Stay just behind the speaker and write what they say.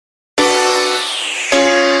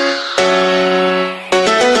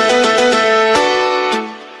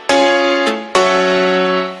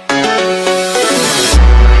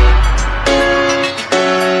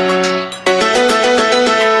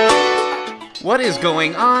What is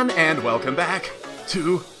going on? And welcome back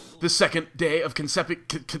to the second day of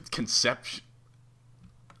conception.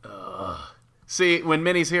 See, when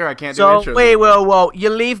Minnie's here, I can't do intros. So, wait, whoa. You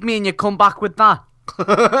leave me and you come back with that.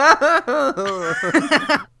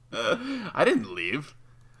 I didn't leave.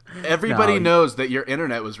 Everybody knows that your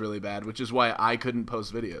internet was really bad, which is why I couldn't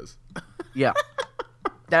post videos. Yeah.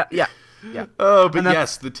 Yeah. Oh, but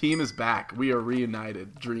yes, the team is back. We are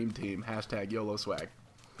reunited. Dream team. Hashtag YOLO swag.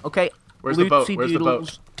 Okay. Where's the boat? Where's the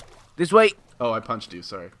boat? This way. Oh, I punched you.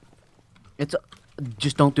 Sorry.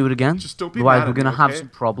 Just don't do it again. Just don't be Otherwise, mad at we're gonna me, have okay? some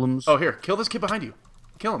problems. Oh, here. Kill this kid behind you.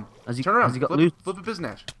 Kill him. Turn around. Has he got flip, loot? flip a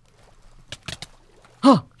biznatch.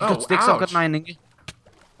 Oh, Oh, got sticks. I've got ouch. 9 ingot.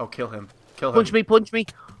 Oh, kill him. Kill him. Punch me.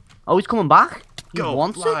 Oh, he's coming back. He Go,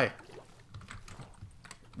 wants fly. it.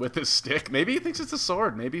 With his stick. Maybe he thinks it's a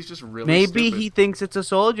sword. Maybe he's just really Maybe stupid. he thinks it's a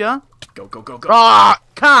sword, yeah? Go. Ah,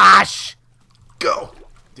 Kash! Go!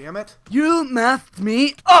 Damn it. You messed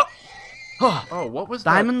me up. Oh, what was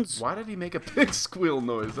Diamonds? that? Why did he make a pig squeal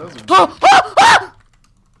noise? That was Oh,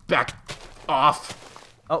 back off.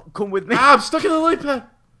 oh, come with me. Ah, I'm stuck in the lily pad.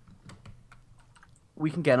 We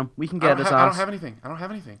can get him. We can I get don't his have- I don't ass. have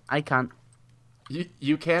anything. I can't.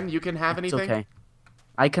 You can have It's anything? okay.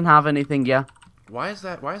 I can have anything, yeah. Why is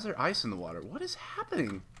that? Why is there ice in the water? What is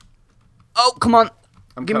happening? Oh, come on.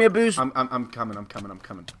 I'm Give me a boost. I'm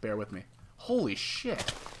coming. Bear with me. Holy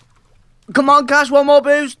shit. Come on, Kash, one more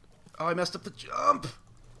boost. Oh, I messed up the jump.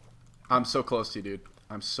 I'm so close to you, dude.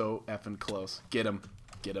 I'm so effing close. Get him.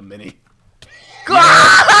 Get him, Minnie.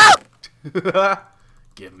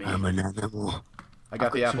 Give me. I'm an animal. I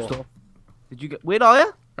got the apple. Stuff. Did you get... Where are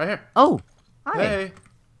you? Right here. Oh. Hi. Hey.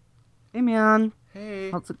 Hey, man.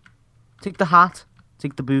 Hey. Take the hat,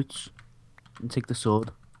 take the boots, and take the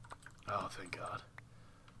sword. Oh, thank God.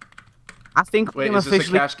 I think Wait, we're is this a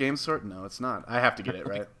officially... Cash Game sword? No, it's not. I have to get it,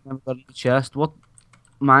 right? Never got it in the chest. What?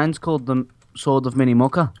 Mine's called the Sword of Mini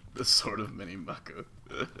Mucker. The sword of Mini Mucko.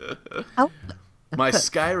 Oh. My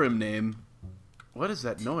Skyrim name. What is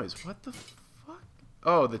that noise? What the fuck?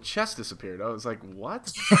 Oh, the chest disappeared. I was like,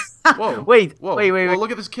 what? Whoa. Wait. Whoa. Wait. Well,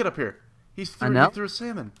 look at this kid up here. He threw a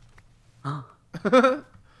salmon.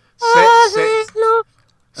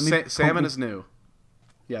 Salmon is new.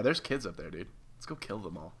 Yeah, there's kids up there, dude. Let's go kill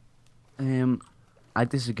them all. I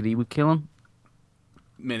disagree with killing.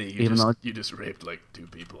 Minnie, you just raped like 2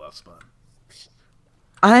 people off spawn.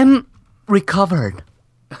 I'm recovered.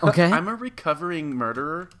 Okay. I'm a recovering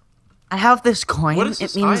murderer. I have this coin. What is it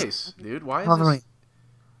this means ice, dude? Why is recovering. this?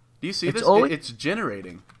 Do you see It's this? always... It's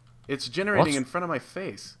generating. It's generating What? in front of my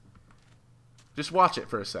face. Just watch it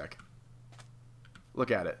for a sec.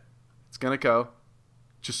 Look at it. It's gonna go.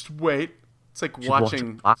 Just wait. It's like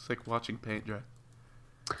watching. It's like watching paint dry.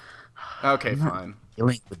 Okay, fine.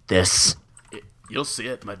 Dealing with this. You'll see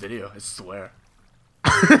it in my video. I swear.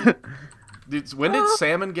 Dude, when did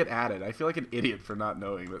salmon get added? I feel like an idiot for not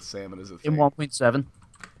knowing that salmon is a thing. In 1.7.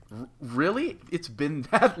 Really? It's been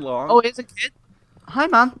that long? Oh, here's a kid. Hi,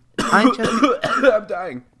 man. I'm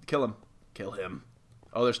dying. Kill him. Kill him.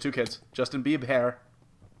 Oh, there's 2 kids. Justin Bieber.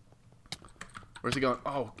 Where's he going?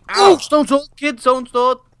 Oh, ow! Oh, stone sword, kid, stone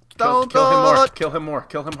sword. Kill him more. Kill him more.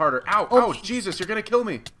 Kill him harder. Ow! Oh. Oh, Jesus! You're gonna kill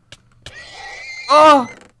me. Oh!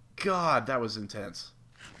 God, that was intense.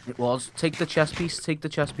 It was. Take the chest piece. Take the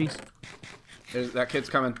chest piece. That kid's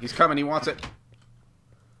coming. He's coming. He wants it.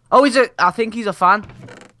 Oh, I think he's a fan.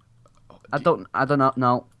 I don't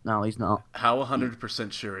know. No, he's not. How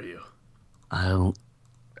 100% sure are you? Oh,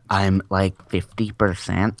 I'm like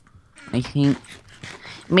 50%. I think.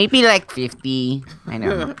 Maybe like 50. I don't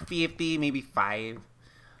know. 50, maybe 5.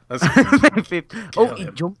 Oh, he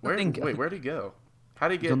jumped. Wait, where'd he go?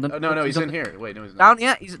 How'd he get? Oh, He's no, he's in here. Wait, no, he's not. Down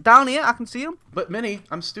here. He's down here. I can see him. But Minnie,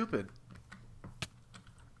 I'm stupid.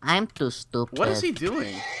 I'm too stupid. What is he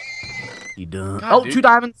doing? You done? God, Oh, dude, 2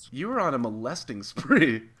 diamonds. You were on a molesting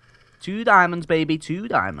spree. 2 diamonds, baby. 2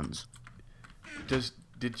 diamonds.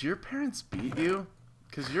 Did your parents beat you?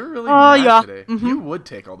 Because you're really mad yeah. today. Mm-hmm. You would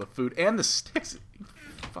take all the food and the sticks.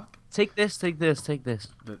 Fuck. Take this. Take this. Take this.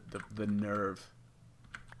 The nerve.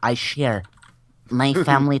 I share. My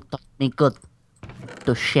family taught me good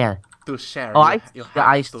to share. To share. Oh, You the have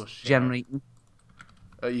ice to share. generating.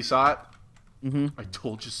 You saw it? Mm-hmm. I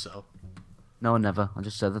told you so. No, never. I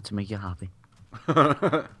just said that to make you happy.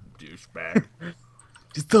 Douchebag.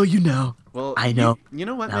 Just so you know. Well, I know. You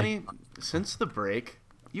know what, Now Minnie? Since the break,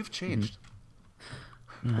 you've changed.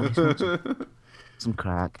 Yeah, some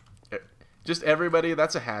crack. Just everybody,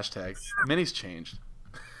 that's a hashtag. Minnie's changed.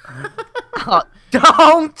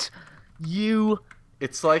 Don't you?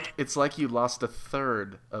 It's like you lost a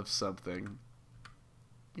third of something.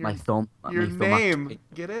 My thumb. Your my thumb name. actually.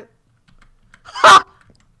 Get it?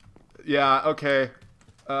 Yeah, okay.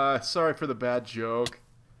 Sorry for the bad joke.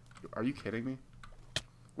 Are you kidding me?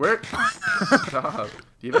 Where? Stop.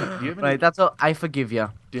 Do you have any, Right, that's all. I forgive you.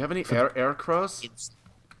 do you have any air cross?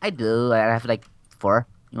 I do. I have like 4.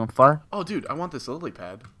 You want 4? Oh, dude, I want this lily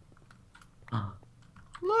pad.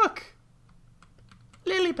 Look!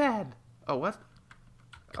 Lily pad! Oh, what?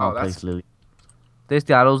 Can't place Lily. There's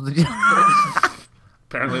the arrows.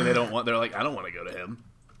 Apparently they don't want... They're like, I don't want to go to him.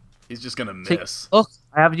 He's just gonna miss. Look,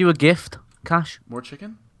 I have you a gift, Cash. More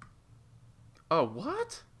chicken? Oh,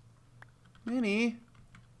 what? Minnie,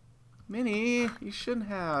 you shouldn't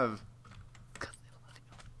have.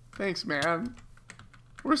 Thanks, man.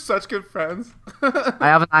 We're such good friends. I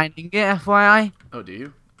have an iron ingot, FYI. Oh, do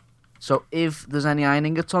you? So if there's any iron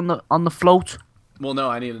ingots on the float. Well, no,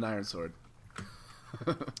 I need an iron sword.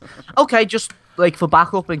 Okay, just like for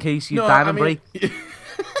backup in case you diamond break.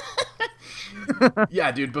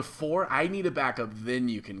 Yeah, dude. Before I need a backup, then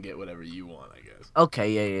you can get whatever you want, I guess.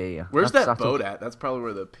 Okay, yeah. Where's that boat at? That's probably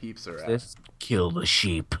where the peeps are at. This kill the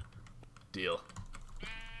sheep. Deal.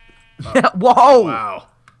 Whoa! Wow.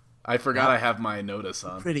 I forgot I have my notice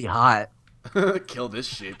on. Pretty hot. Kill this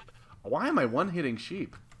sheep. Why am I one-hitting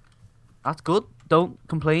sheep? That's good. Don't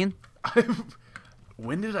complain.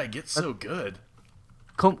 When did I get so good?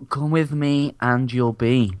 Come with me and you'll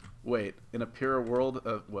be. Wait, in a pure world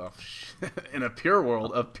of in a pure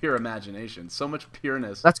world of pure imagination, so much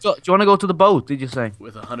pureness. Let's go. Do you want to go to the boat? Did you say?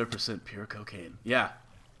 With 100% pure cocaine. Yeah.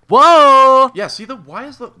 Whoa! Yeah. See why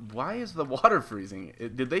is the water freezing?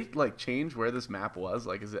 Did they like change where this map was?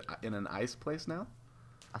 Like, is it in an ice place now?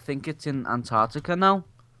 I think it's in Antarctica now.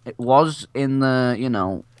 It was in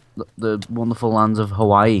the the wonderful lands of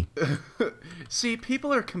Hawaii. See,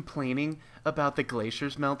 people are complaining about the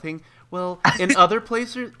glaciers melting. Well, in other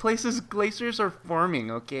places glaciers are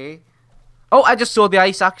forming, okay? Oh, I just saw the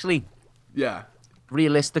ice, actually. Yeah.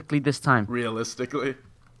 Realistically this time. Realistically?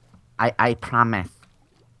 I promise.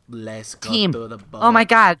 Let's go Team. to the boat. Oh my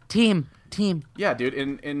god, team. Yeah, dude,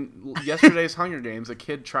 in yesterday's Hunger Games, a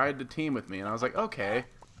kid tried to team with me, and I was like, okay.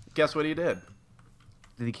 Guess what he did?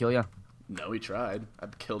 Did he kill you? No, he tried. I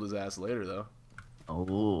killed his ass later, though.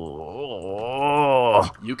 Oh.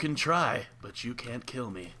 You can try, but you can't kill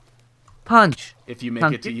me. Punch. If you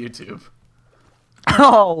make it to YouTube.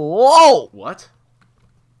 Oh, whoa. What?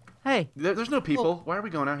 Hey. There's no people. Why are we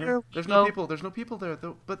going out here? There's no people. There's no people there,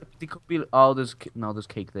 though. But they could be. Oh, there's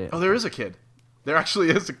cake there. Oh, there is a kid. There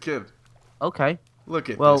actually is a kid. Okay. Look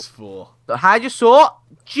at this fool. How you saw?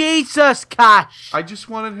 Jesus, Cash. I just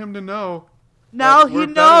wanted him to know. Now he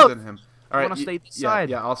knows. Than him. All right, want to stay this side?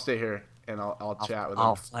 Yeah, I'll stay here and I'll chat with him.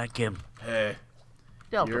 I'll flank him. Hey,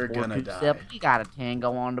 you're gonna die. You got a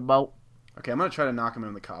tango on the boat. Okay, I'm gonna try to knock him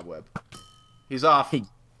in the cobweb. He's off. He's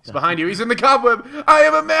behind you. He's in the cobweb. I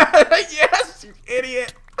am a man. Yes, you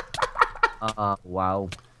idiot. Wow.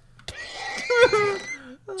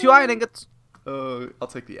 2 iron ingots. I'll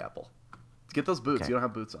take the apple. Get those boots. Okay. You don't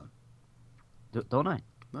have boots on. Don't I?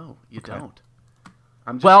 No, you don't.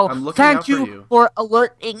 I'm looking thank out you for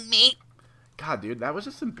alerting me. God, dude, that was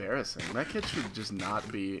just embarrassing. That kid should just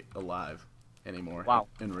not be alive anymore. Wow.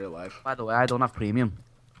 In real life. By the way, I don't have premium.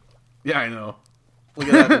 Yeah, I know. Look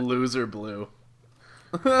at that loser blue.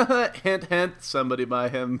 Hint, hint. Somebody buy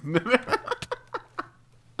him.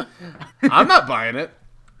 I'm not buying it.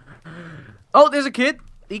 Oh, there's a kid.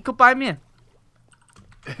 He could buy me.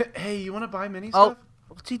 Hey, you want to buy mini stuff?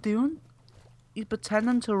 What's he doing? He's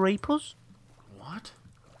pretending to rape us. What?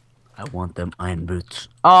 I want them iron boots.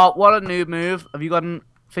 Oh, what a noob move. Have you got a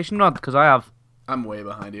fishing rod? Because I have. I'm way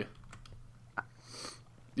behind you.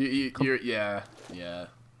 Yeah.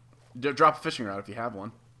 Drop a fishing rod if you have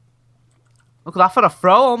one. Look at that for a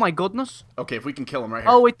throw. Oh my goodness. Okay, if we can kill him right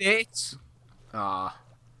here. Oh, it is.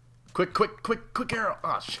 Quick arrow.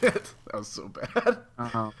 Oh, shit. That was so bad.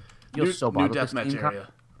 You're so bad. New deathmatch area.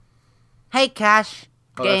 Hey, Cash.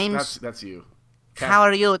 Oh, Games. That's you. Cash. How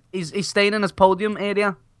are you? He's staying in his podium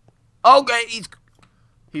area. Okay,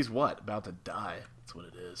 He's what? About to die. That's what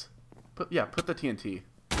it is. Put the TNT.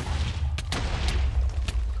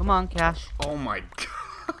 Come on, Cash. Oh my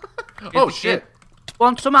god. Oh shit.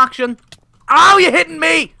 Want some action? Oh, you're hitting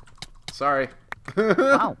me! Sorry.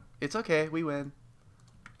 Wow. It's okay. We win.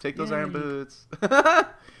 Take those iron boots.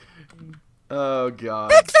 Oh god.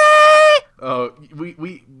 Dixie! Oh,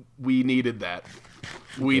 we needed that.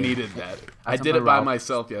 We needed that. I did it by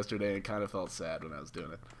myself yesterday and kind of felt sad when I was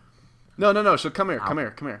doing it. No. So come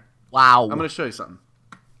here. Wow. I'm gonna show you something.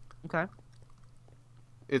 Okay.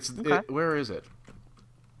 Where is it?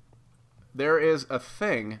 There is a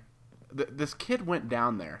thing. This kid went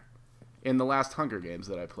down there in the last Hunger Games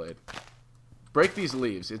that I played. Break these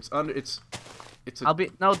leaves. It's under. It's.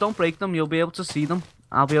 No, don't break them. You'll be able to see them.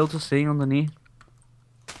 I'll be able to see underneath.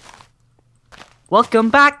 Welcome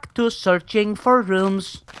back to searching for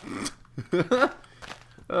rooms.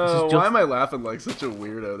 Oh, why am I laughing like such a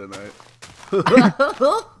weirdo tonight?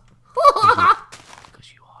 Because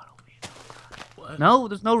you are a weirdo. What? No,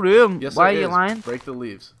 there's no room. Yes, why there are you is. lying? Break the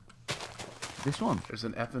leaves. This one. There's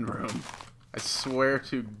an effing room. I swear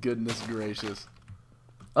to goodness gracious.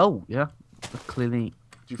 Oh, yeah. Clearly.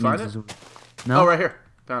 Did you find it? No. Oh, right here.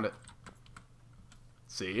 Found it.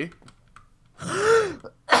 See?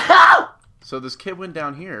 So this kid went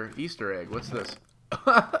down here. Easter egg. What's this?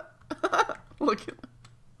 Look at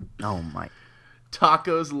Oh my.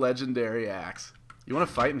 Taco's legendary axe. You want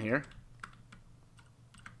to fight in here?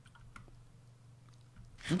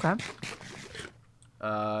 Okay.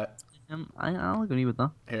 I'll agree with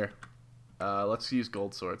that. Here. Let's use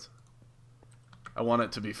gold swords. I want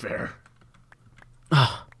it to be fair.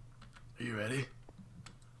 Are you ready?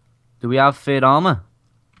 Do we have fit armor?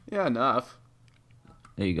 Yeah, enough.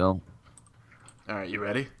 There you go. Alright, you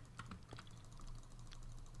ready?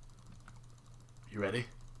 You ready?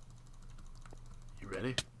 You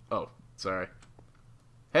ready? Oh, sorry.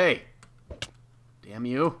 Hey! Damn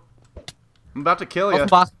you. I'm about to kill you. Welcome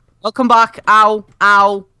back. Welcome back. Ow.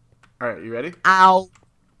 Ow. Alright, you ready? Ow.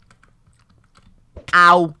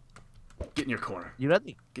 Ow. Get in your corner. You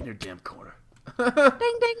ready? Get in your damn corner. Ding,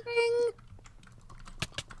 ding, ding.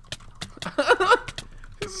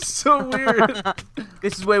 This is so weird.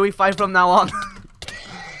 This is where we fight from now on.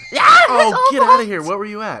 Yeah! Oh, get out of here. What were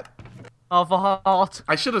you at? Oh, for heart.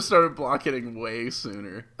 I should have started blocking way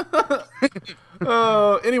sooner.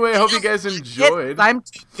 Oh, anyway, I hope you guys enjoyed. I'm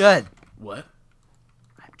too good. What?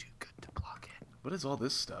 I'm too good to block it. What is all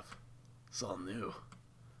this stuff? It's all new.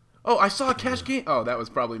 Oh, I saw a Cash game. Oh, that was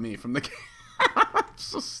probably me from the game.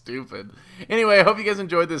 So stupid. Anyway, I hope you guys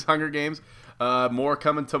enjoyed this Hunger Games. More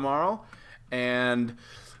coming tomorrow. And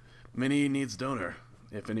Minnie needs donor,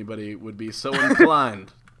 if anybody would be so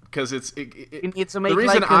inclined. Because You need to make the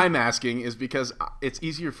reason like I'm asking is because it's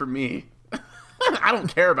easier for me. I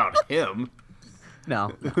don't care about him.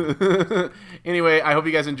 No. Anyway, I hope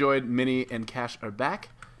you guys enjoyed. Minnie and Cash are back.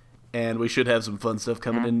 And we should have some fun stuff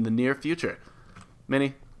coming in the near future.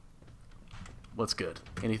 Minnie, what's good?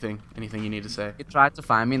 Anything you need to say? You tried to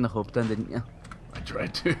find me in the hope then, didn't you? I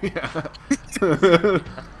tried to, yeah.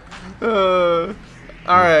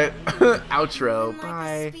 Alright. Outro.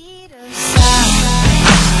 Bye. He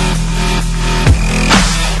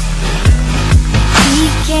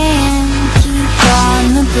can keep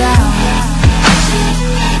on the ground.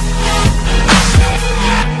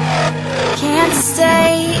 Can't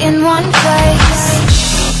stay in one place.